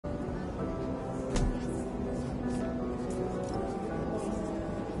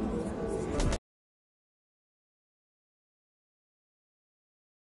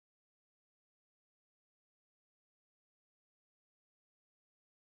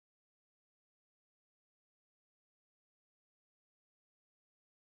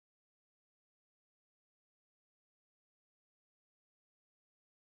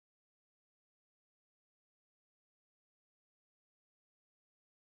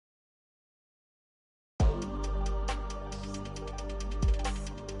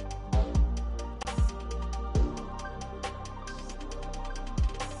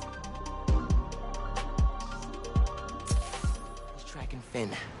Finn.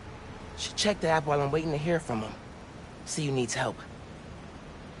 Should check the app while I'm waiting to hear from him. See who needs help.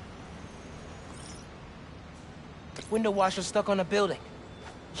 Window washer stuck on a building.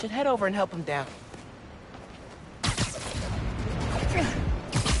 Should head over and help him down.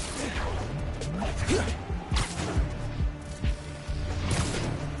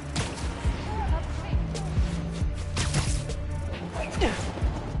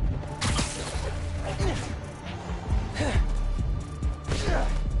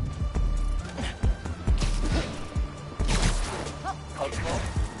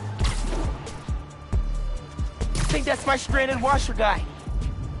 I think that's my stranded washer guy.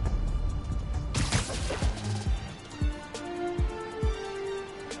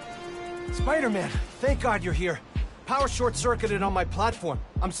 Spider-Man, thank God you're here. Power short-circuited on my platform.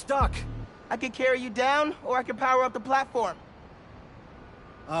 I'm stuck. I could carry you down, or I could power up the platform.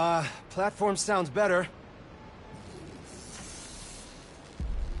 Platform sounds better.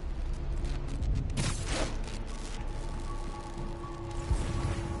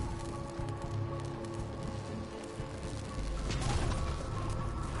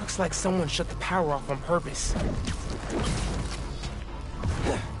 Looks like someone shut the power off on purpose.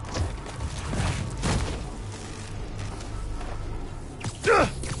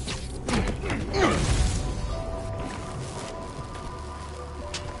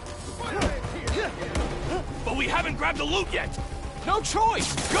 But we haven't grabbed the loot yet! No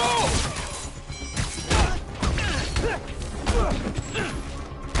choice! Go!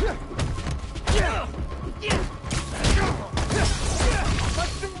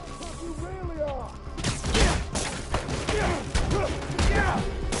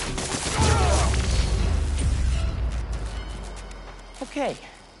 Okay,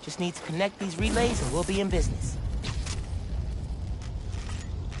 just need to connect these relays and we'll be in business.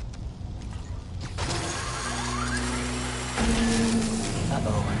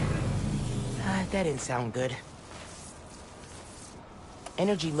 That didn't sound good.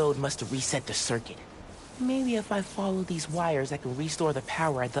 Energy load must have reset the circuit. Maybe if I follow these wires, I can restore the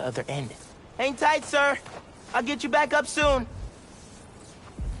power at the other end. Hang tight, sir. I'll get you back up soon.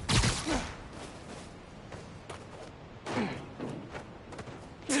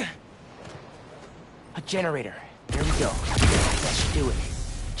 A generator. There we go. That should do it.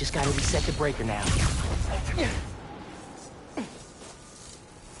 Just gotta reset the breaker now.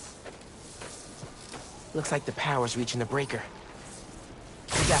 Looks like the power's reaching the breaker.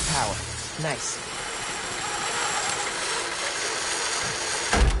 We got power. Nice.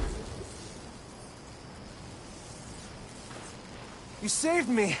 You saved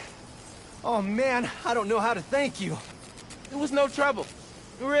me. Oh man, I don't know how to thank you. It was no trouble.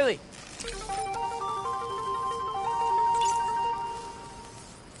 Really.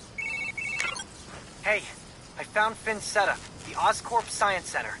 Hey, I found Finn's setup, the Oscorp Science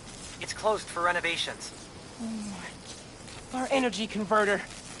Center. It's closed for renovations. Our energy converter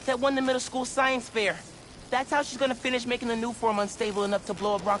that won the middle school science fair. That's how she's gonna finish making the new form unstable enough to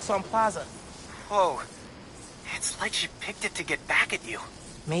blow up Roxxon Plaza. Whoa. It's like she picked it to get back at you.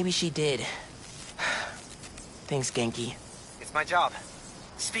 Maybe she did. Thanks, Genki. It's my job.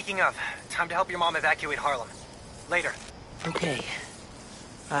 Speaking of, time to help your mom evacuate Harlem. Later. Okay.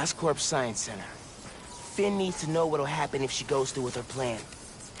 Oscorp Science Center. Finn needs to know what'll happen if she goes through with her plan.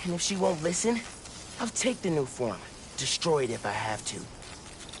 And if she won't listen, I'll take the new form. Destroy it if I have to.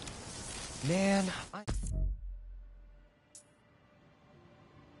 Man,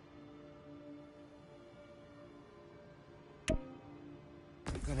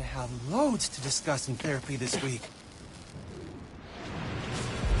 We're gonna have loads to discuss in therapy this week.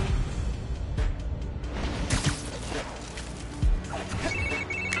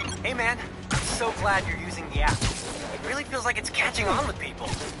 Hey man, I'm so glad you're using the app. It really feels like it's catching on with people.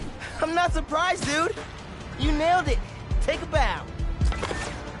 I'm not surprised, dude. You nailed it. Take a bow.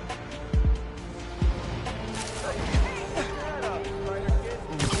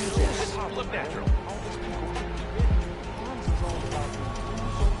 Look natural.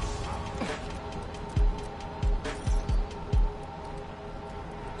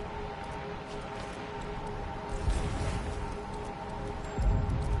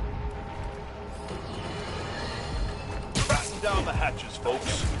 Batten down the hatches,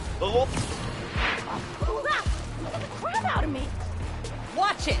 folks. The law... Hold up! Get the crap out of me!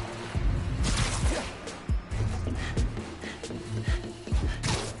 Watch it!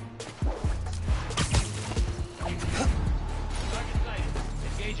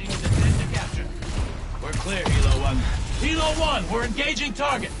 Engaging with intent to capture. We're clear, Hilo 1. Hilo 1, we're engaging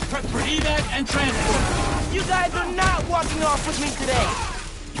target. Prep for evac and transport. You guys are not walking off with me today.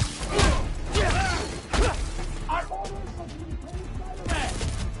 Our orders are to replace Spider-Man.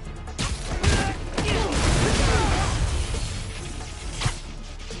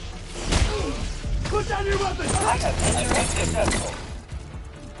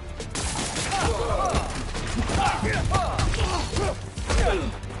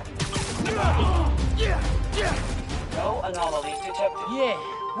 No anomalies detected. Yeah,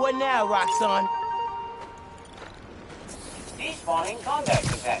 what now, Roxxon? Despawning contact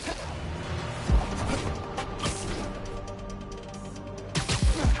detected.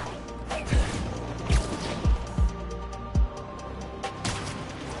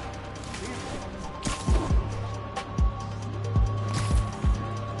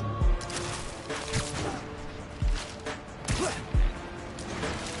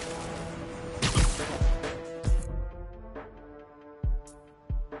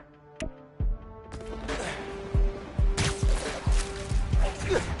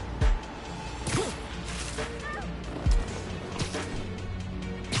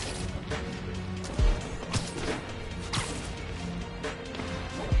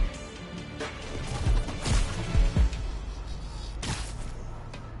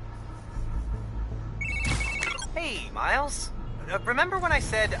 Hey, Miles. Remember when I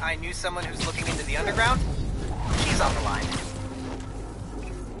said I knew someone who's looking into the underground? She's on the line.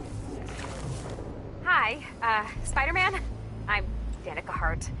 Hi, Spider-Man? I'm Danica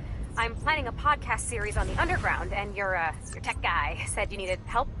Hart. I'm planning a podcast series on the underground, and your tech guy said you needed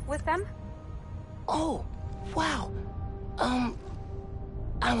help with them? Oh, wow.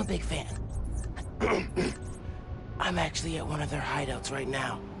 I'm a big fan. I'm actually at one of their hideouts right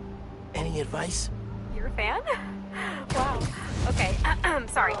now. Any advice? You're a fan? Wow. Okay,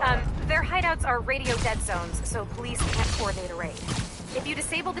 sorry. Their hideouts are radio dead zones, so police can't coordinate a raid. If you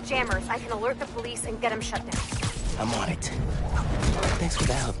disable the jammers, I can alert the police and get them shut down. I'm on it. Thanks for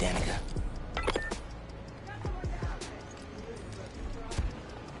the help, Danica.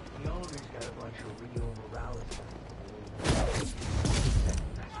 The owner's got a bunch of Rio Morales.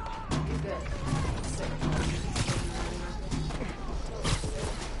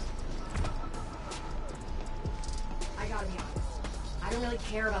 I gotta be honest. I don't really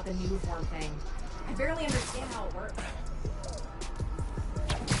care about the new form thing. I barely understand how it works.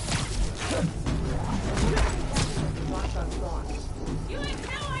 You have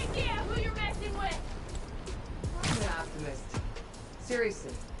no idea who you're messing with! I'm an optimist.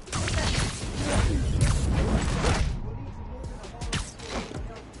 Seriously.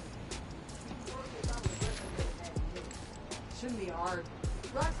 Shouldn't be hard.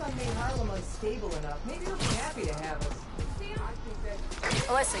 Roxxon made Harlem unstable enough. Maybe he'll be happy to have us.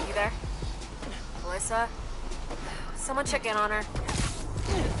 Alyssa, you there? Alyssa? Someone check in on her.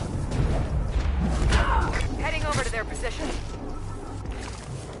 Heading over to their position.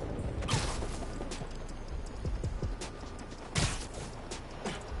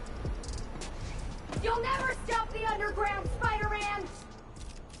 You'll never stop the underground, Spider-Man!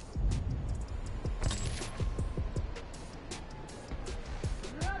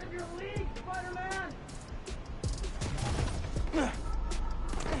 You're out of your league, Spider-Man!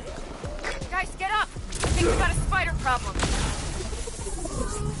 Guys, get up! I think we've got a spider problem.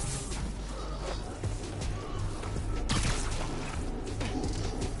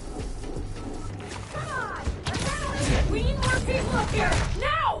 We need more people up here!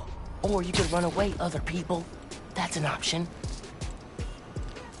 Now! Or you could run away, other people. That's an option.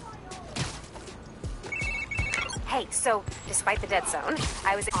 Hey, so, despite the dead zone,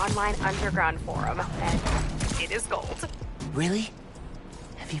 I was in an online underground forum, and it is gold. Really?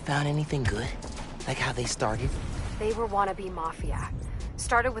 Have you found anything good? Like how they started? They were wannabe mafia.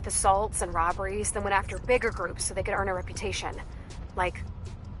 Started with assaults and robberies, then went after bigger groups so they could earn a reputation. Like,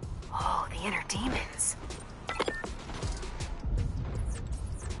 oh, the Inner Demons.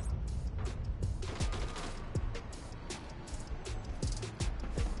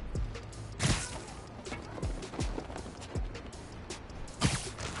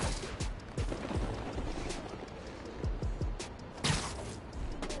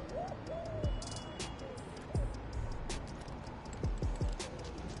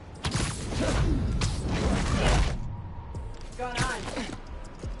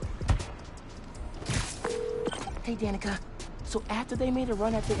 Hey, Danica. So after they made a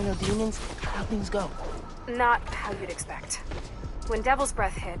run at the Inner Demons, how'd things go? Not how you'd expect. When Devil's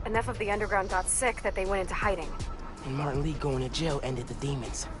Breath hit, enough of the underground got sick that they went into hiding. And Martin Lee going to jail ended the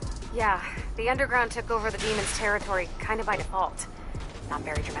demons. Yeah, the underground took over the demons' territory kind of by default. Not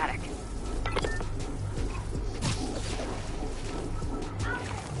very dramatic.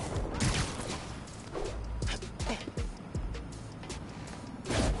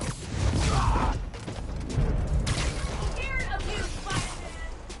 Scared of you, Spider-Man!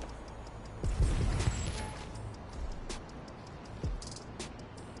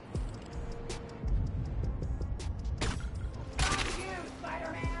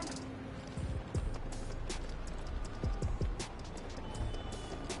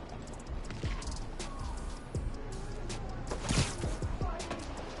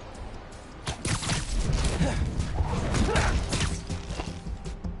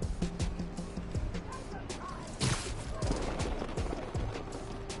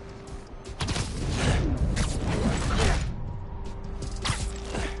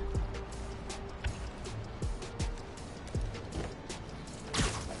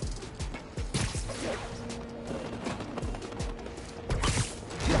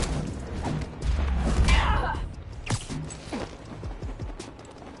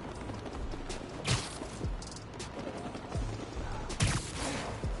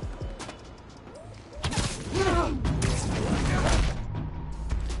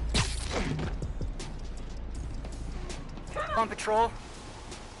 On patrol?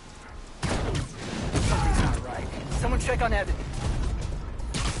 Something's not right. Someone check on Evan.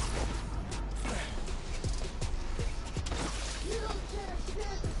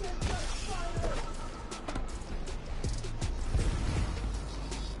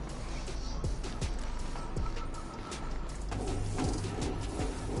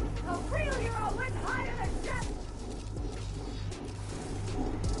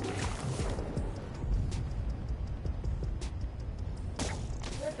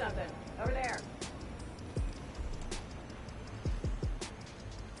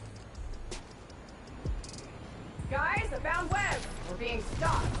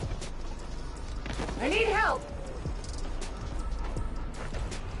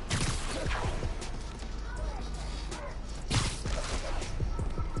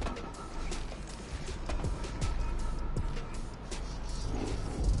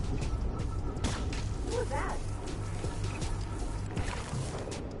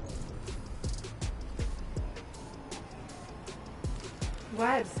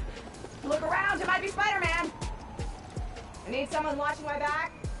 Webs. Look around, it might be Spider-Man! I need someone watching my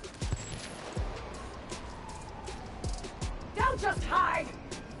back. Don't just hide!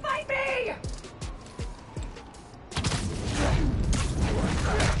 Fight me!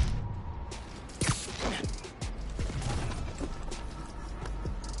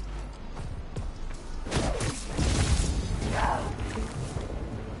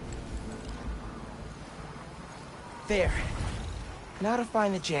 There. Now to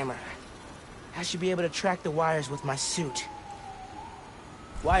find the jammer. I should be able to track the wires with my suit.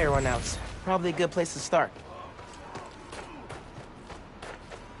 Wire runouts. Probably a good place to start.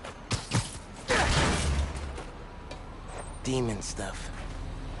 Demon stuff.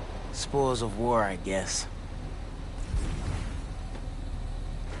 Spoils of war, I guess.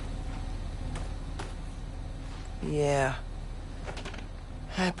 Yeah.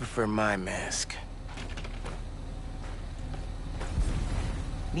 I prefer my mask.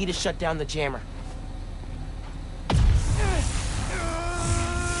 Need to shut down the jammer.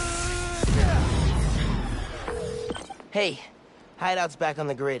 Hey, hideout's back on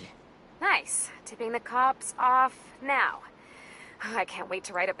the grid. Nice. Tipping the cops off now. I can't wait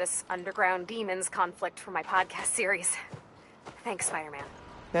to write up this underground demons conflict for my podcast series. Thanks, Spider-Man.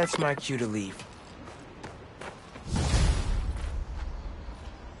 That's my cue to leave.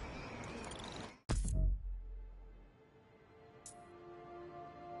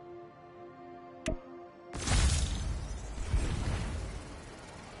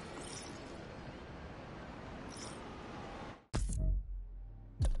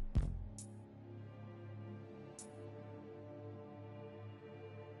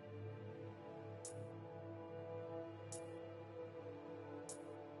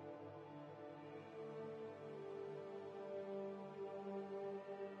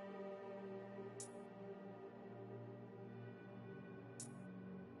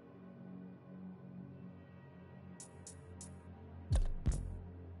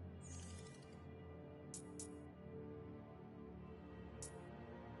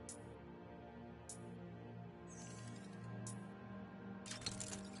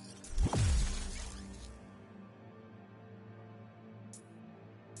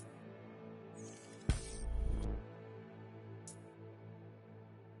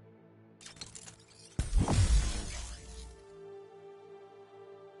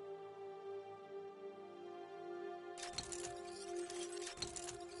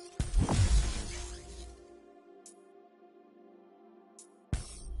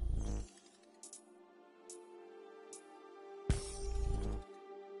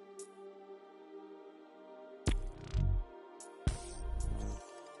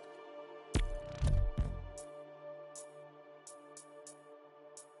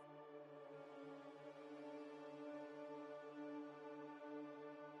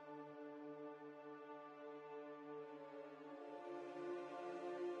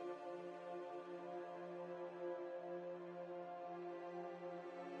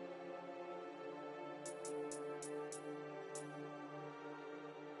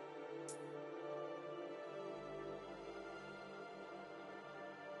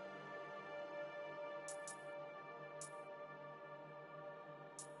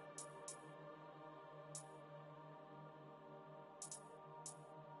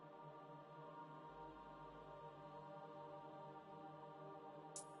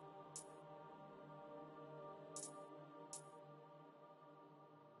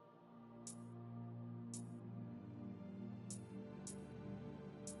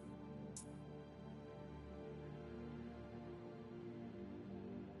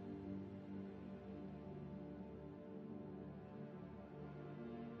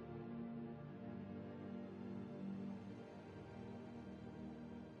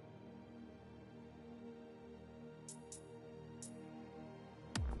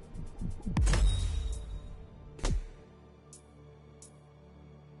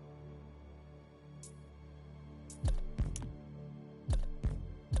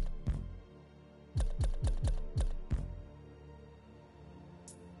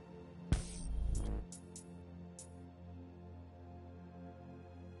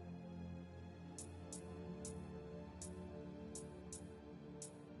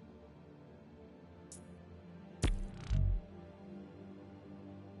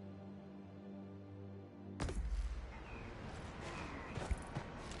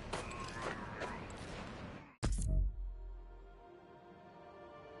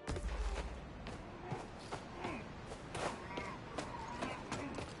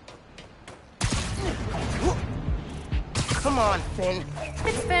 Come on, Finn.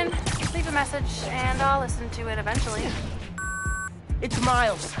 It's Finn. Leave a message, and I'll listen to it eventually. It's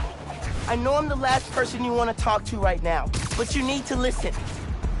Miles. I know I'm the last person you want to talk to right now, but you need to listen.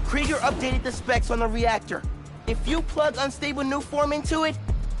 Krieger updated the specs on the reactor. If you plug unstable new form into it...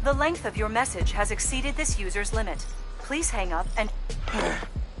 The length of your message has exceeded this user's limit. Please hang up and...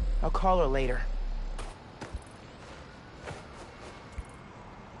 I'll call her later.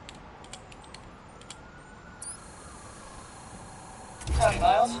 Howdy,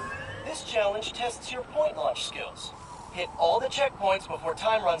 Miles. This challenge tests your point launch skills. Hit all the checkpoints before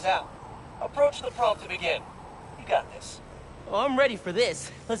time runs out. Approach the prompt to begin. You got this. Oh, I'm ready for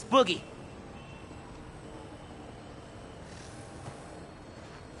this. Let's boogie.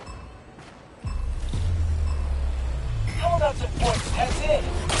 How about some points? That's it.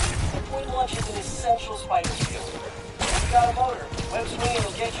 Point launch is an essential spider skill. If you got a motor, web swinging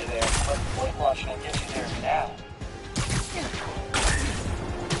will get you there, but point launch will get you there now.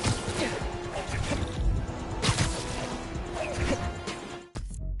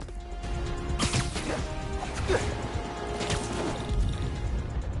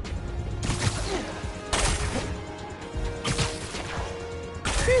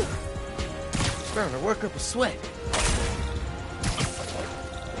 Starting to work up a sweat.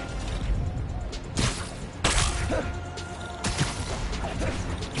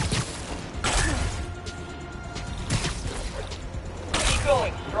 Keep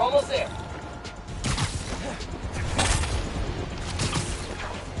going. You're almost there.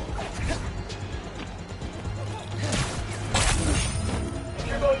 If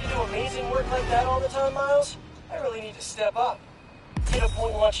you're going to do amazing work like that all the time, Miles, I really need to step up. Hit a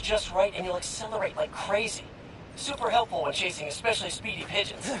point launch just right and you'll accelerate like crazy. Super helpful when chasing especially speedy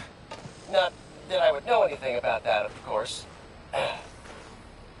pigeons. Not that I would know anything about that, of course.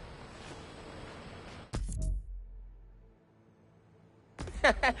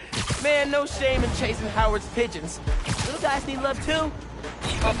 Man, no shame in chasing Howard's pigeons. Little guys need love too.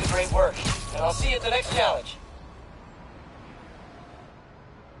 Keep up the great work, and I'll see you at the next challenge.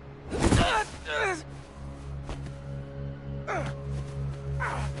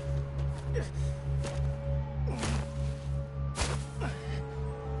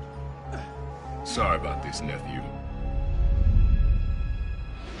 Sorry about this, nephew.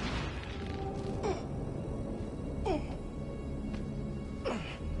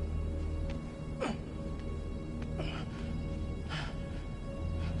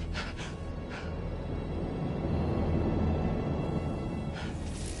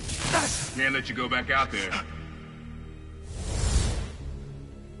 Can't let you go back out there.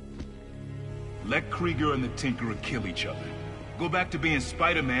 Let Krieger and the Tinkerer kill each other. Go back to being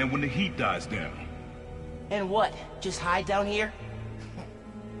Spider-Man when the heat dies down. And what? Just hide down here?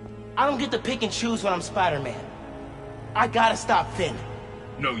 I don't get to pick and choose when I'm Spider-Man. I gotta stop Finn.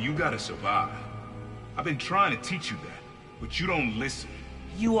 No, you gotta survive. I've been trying to teach you that, but you don't listen.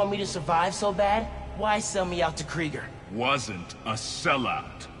 You want me to survive so bad? Why sell me out to Krieger? Wasn't a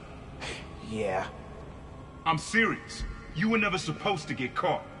sellout. Yeah. I'm serious. You were never supposed to get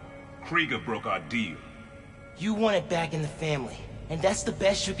caught. Krieger broke our deal. You want it back in the family, and that's the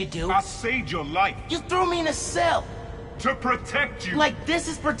best you could do? I saved your life. You threw me in a cell! To protect you! Like this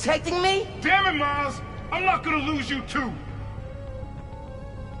is protecting me? Damn it, Miles! I'm not gonna lose you too!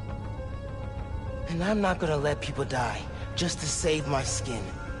 And I'm not gonna let people die, just to save my skin.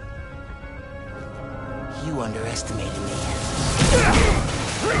 You underestimated me.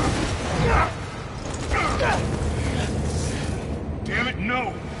 Damn it,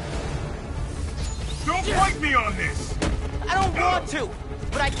 no! Don't fight me on this! I don't want to,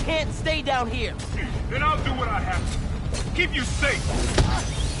 but I can't stay down here. Then I'll do what I have to. Keep you safe.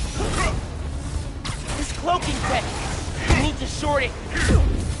 This cloaking tech, you need to short it.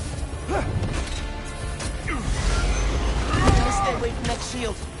 I'm gonna stay away from that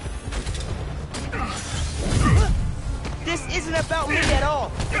shield. This isn't about me at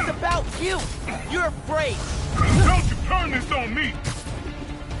all. It's about you. You're afraid. Don't you turn this on me!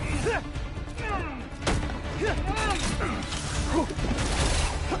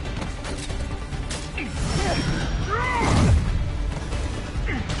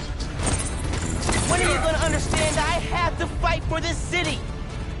 When are you gonna understand I have to fight for this city?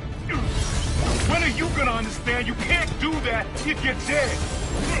 When are you gonna understand you can't do that if you're dead?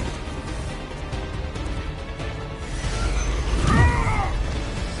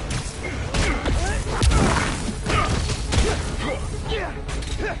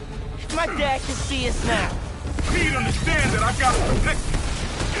 My dad can see us now. He'd understand that I gotta protect you.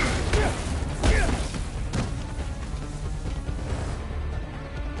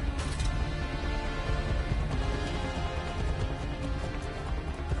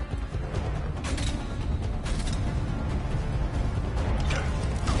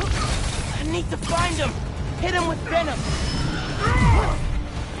 Hit him with venom!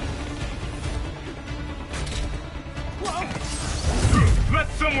 Let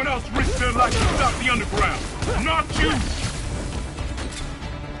someone else risk their life to stop the underground! Not you!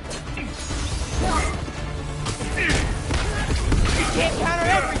 You can't counter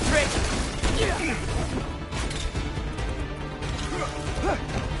every trick!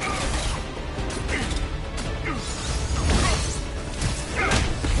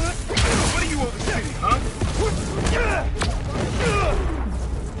 What are you overseeing, huh?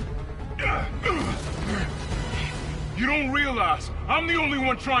 You don't realize I'm the only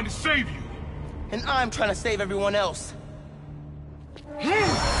one trying to save you. And I'm trying to save everyone else.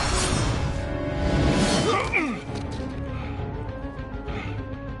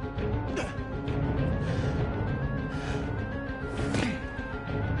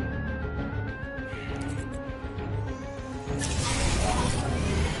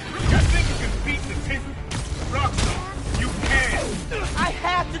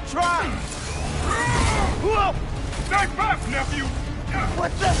 Try! Whoa! Stay back, nephew!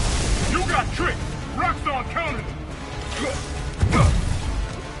 What the? You got tricked! Roxxon countered it!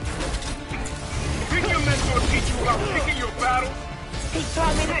 Did your mentor teach you about picking your battles? He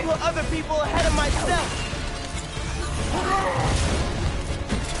taught me to put other people ahead of myself!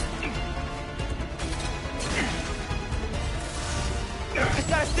 I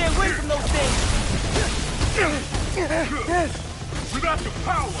gotta stay away from those things! Without the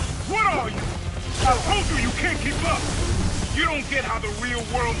power, what are you? I told you you can't keep up. You don't get how the real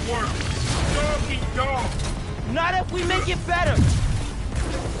world works. Dog eat dog. Not if we make it better.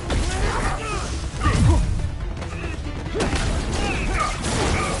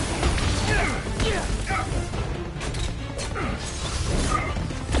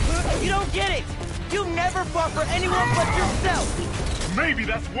 You don't get it. You never fought for anyone but yourself. Maybe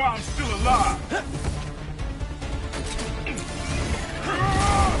that's why I'm still alive.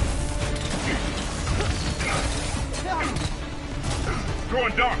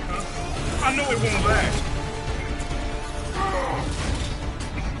 Going dark, huh? I know it won't last.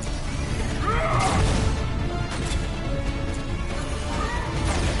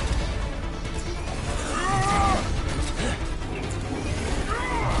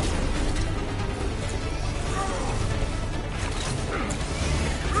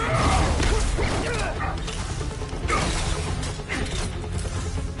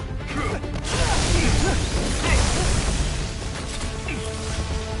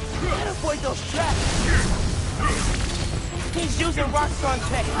 Avoid those traps! He's using Roxxon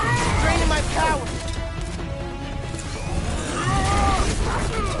tech, draining my power!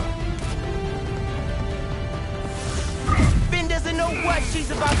 Finn doesn't know what she's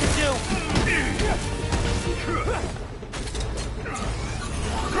about to do!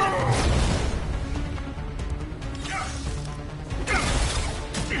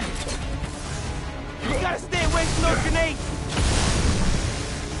 You gotta stay away from those grenades!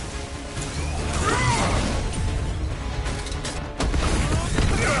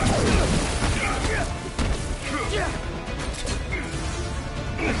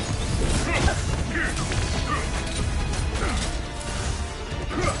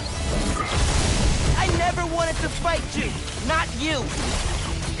 I never wanted to fight you, not you.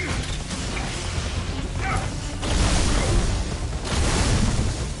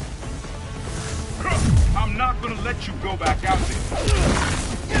 I'm not gonna let you go back out there.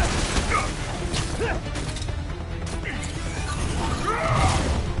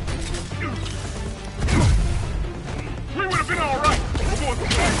 We would have been all right before the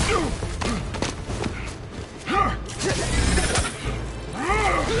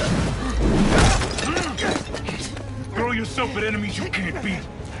Throw yourself at enemies you can't beat.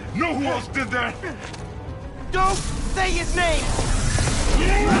 Know who else did that? Don't say his name!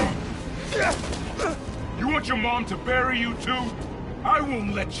 You want your mom to bury you too? I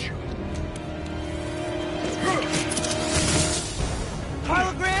won't let you.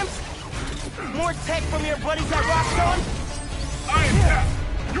 Holograms? More tech from your buddies at Roxxon? I am that.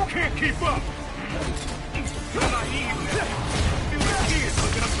 You can't keep up. You're naive. You're the kid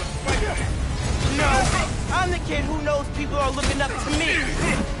looking up to Spider-Man. No, I'm the kid who knows people are looking up to me.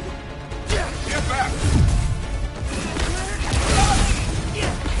 Get back.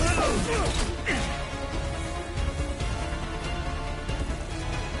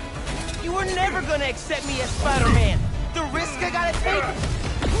 You were never gonna accept me as Spider-Man. The risk I gotta take.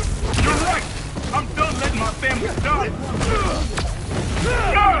 You're right. I'm done letting my family die.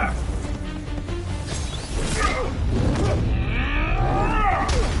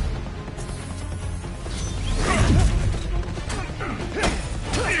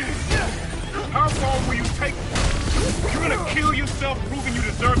 How far will you take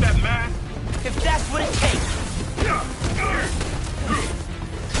if that's what it takes.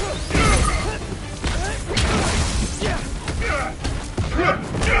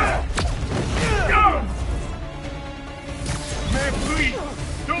 Man, please,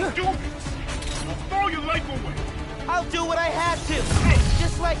 don't do this. I'll throw your life away. I'll do what I have to,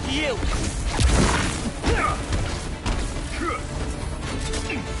 just like you.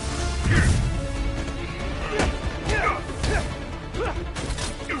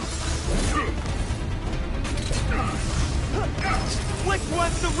 Which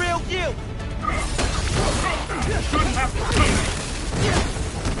one's the real you? Shouldn't have to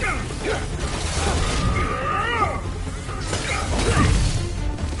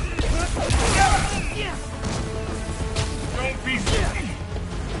Don't be silly.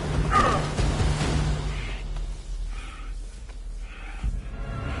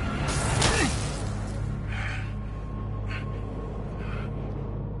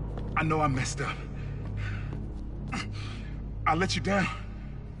 I know I messed up. I let you down.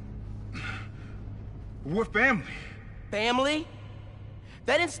 We're family. Family?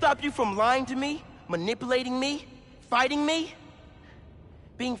 That didn't stop you from lying to me, manipulating me, fighting me?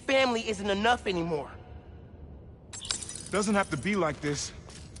 Being family isn't enough anymore. Doesn't have to be like this.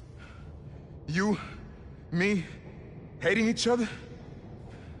 You, me, hating each other?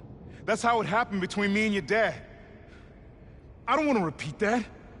 That's how it happened between me and your dad. I don't want to repeat that.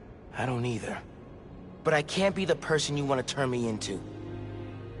 I don't either. But I can't be the person you want to turn me into.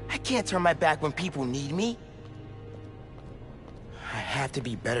 I can't turn my back when people need me. I have to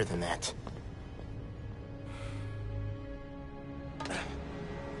be better than that.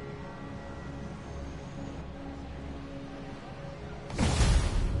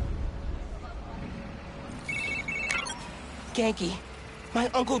 Ganke, my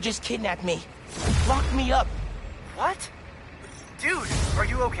uncle just kidnapped me. Locked me up. What? Dude, are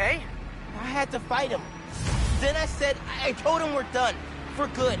you okay? I had to fight him. Then I told him we're done. For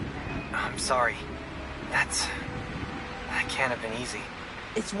good. I'm sorry. That can't have been easy.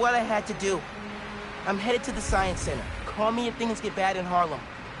 It's what I had to do. I'm headed to the Science Center. Call me if things get bad in Harlem.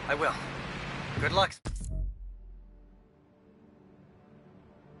 I will. Good luck.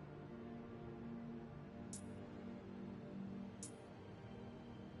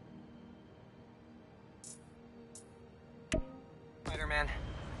 Spider-Man.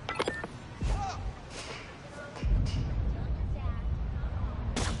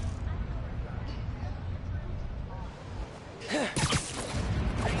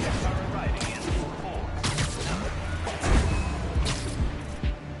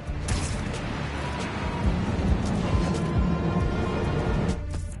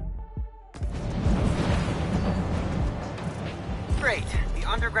 Great. The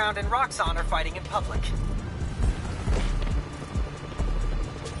Underground and Roxxon are fighting in public.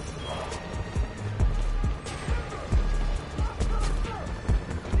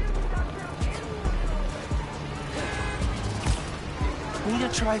 Need to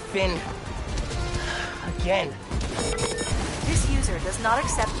try Finn. Again. This user does not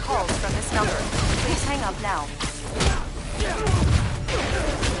accept calls from this number. Please hang up now.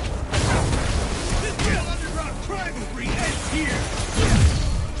 This real underground rivalry ends here.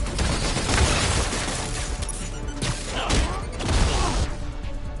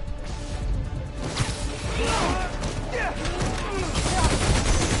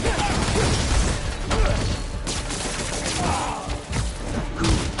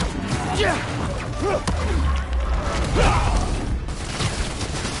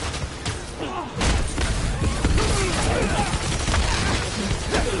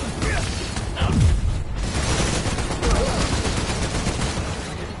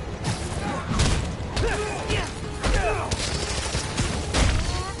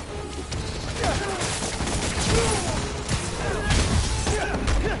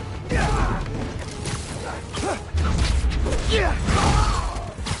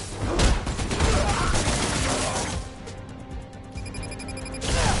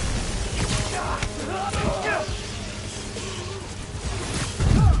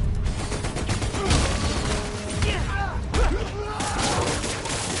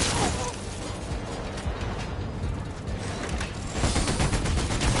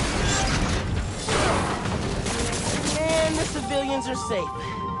 Civilians are safe.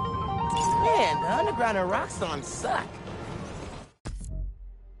 Man, the Underground and Roxxon suck.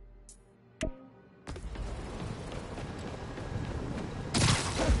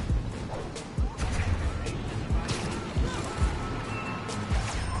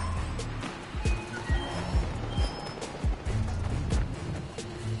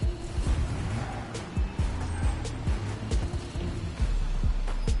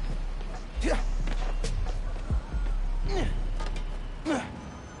 Yeah.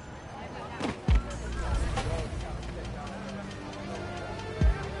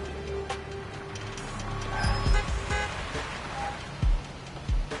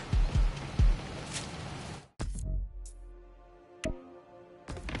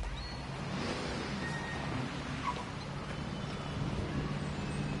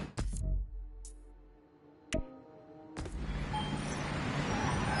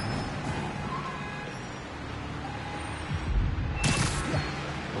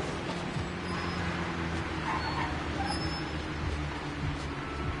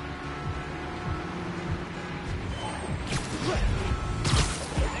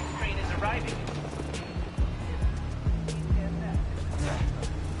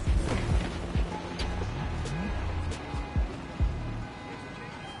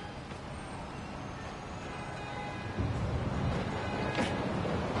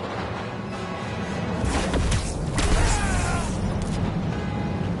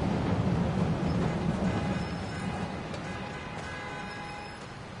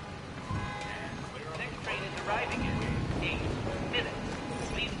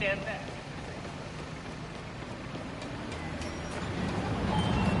 stand back.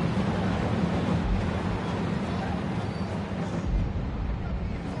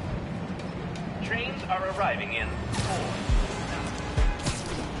 Trains are arriving in 4.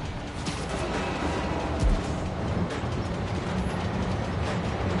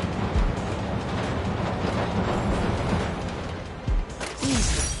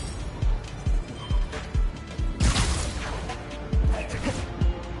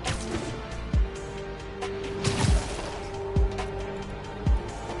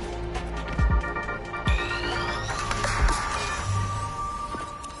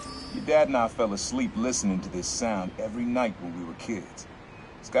 Dad and I fell asleep listening to this sound every night when we were kids.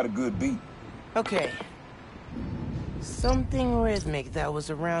 It's got a good beat. Okay. Something rhythmic that was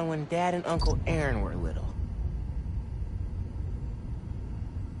around when Dad and Uncle Aaron were little.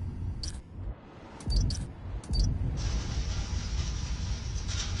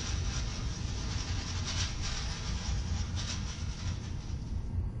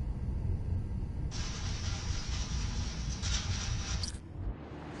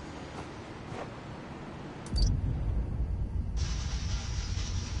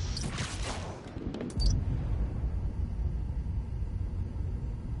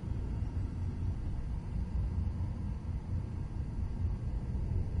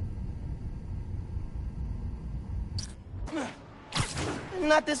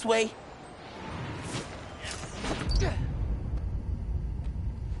 Not this way.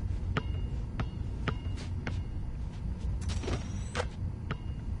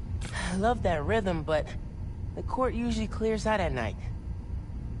 I love that rhythm, but the court usually clears out at night.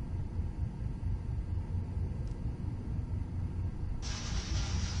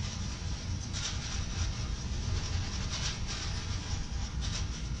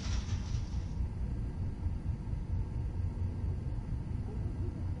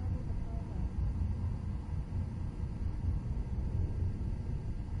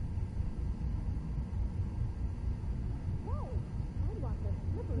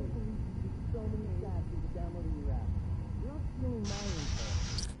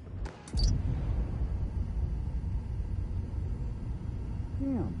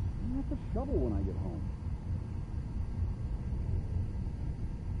 Damn, I have to shovel when I get home.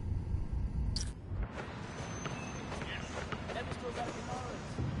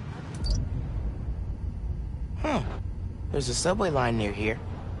 Huh. There's a subway line near here.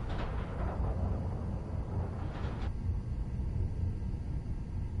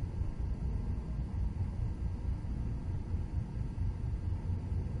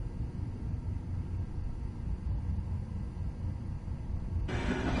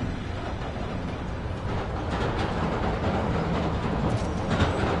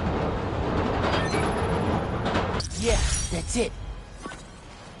 Yeah, that's it.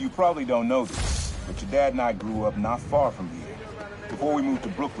 You probably don't know this, but your dad and I grew up not far from here, before we moved to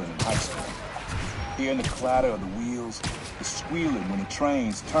Brooklyn in high school. Hearing the clatter of the wheels, the squealing when the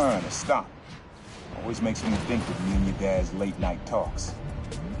trains turn or stop, always makes me think of me and your dad's late-night talks.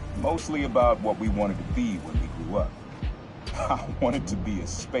 Mostly about what we wanted to be when we grew up. I wanted to be a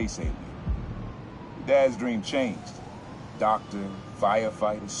space alien. Your dad's dream changed. Doctor,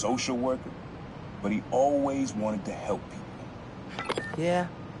 firefighter, social worker. But he always wanted to help people. Yeah,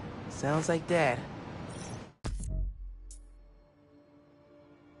 sounds like Dad.